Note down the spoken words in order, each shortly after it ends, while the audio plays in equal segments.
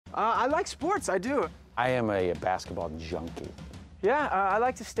I like sports, I do. I am a basketball junkie. Yeah, I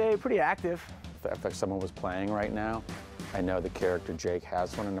like to stay pretty active. If someone was playing right now, I know the character Jake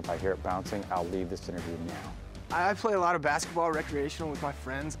has one, and if I hear it bouncing, I'll leave this interview now. I play a lot of basketball recreational with my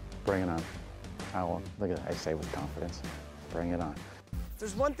friends. Bring it on. I will. Look at that. I say with confidence. Bring it on. If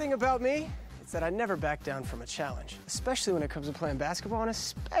there's one thing about me, it's that I never back down from a challenge, especially when it comes to playing basketball, and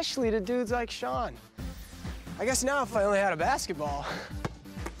especially to dudes like Shawn. I guess now if I only had a basketball,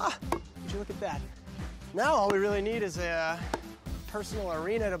 would you look at that? Now all we really need is a personal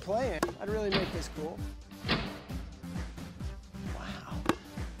arena to play in. I'd really make this cool. Wow.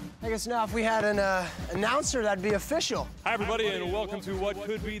 I guess now if we had an announcer, that'd be official. Hi, everybody, and welcome to what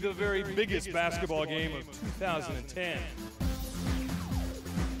could be the very biggest basketball game of 2010.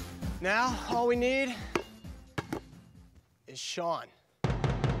 Now, all we need is Shawn.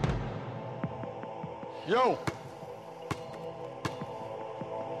 Yo!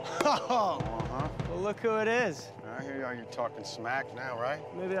 Oh, well, look who it is. I hear you're talking smack now, right?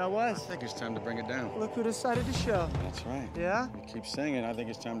 Maybe I was. I think it's time to bring it down. Look who decided to show. That's right. Yeah? You keep singing. I think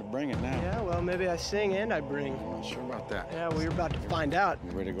it's time to bring it now. Yeah, well, maybe I sing and I bring. I'm not sure about that. Yeah, well, you're about to find out.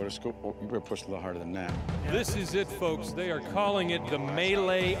 You ready to go to school? Oh, you better push a little harder than that. This is it, folks. They are calling it the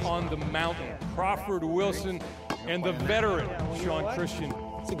Melee on the Mountain. Crawford Wilson and the veteran, Shawn Christian.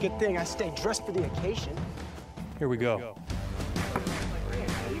 It's a good thing I stay dressed for the occasion. Here we go.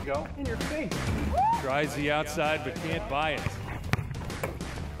 There you go. In your face. Tries the outside, but can't buy it.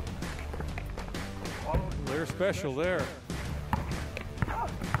 They're special there.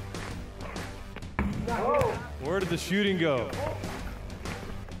 Where did the shooting go?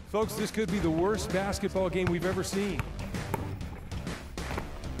 Folks, this could be the worst basketball game we've ever seen.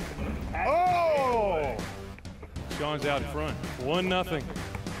 Oh! Shawn's out in front. 1-0.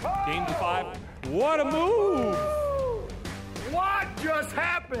 Game to 5. What a move! What just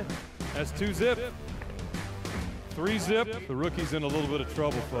happened? That's 2-zip. 3-zip. The rookie's in a little bit of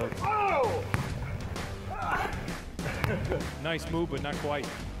trouble, folks. Oh! Nice move, but not quite.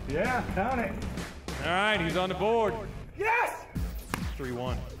 Yeah, count it. All right, he's on the board. Yes!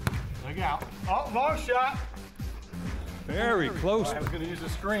 3-1. Look out. Oh, long shot. Very close. I was going to use the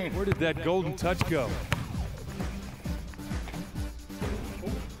screen. Where did that golden touch go?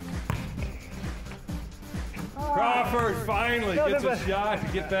 Crawford finally gets a shot to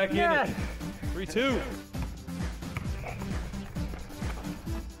get back in it. 3-2.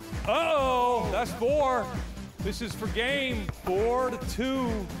 Uh-oh, that's 4. This is for game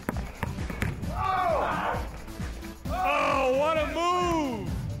 4-2. Oh! Oh, what a move!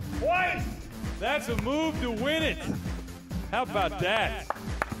 Twice! That's a move to win it. How about that?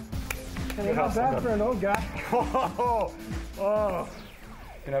 Not bad for an old guy. Oh!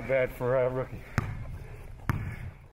 Not bad for a rookie.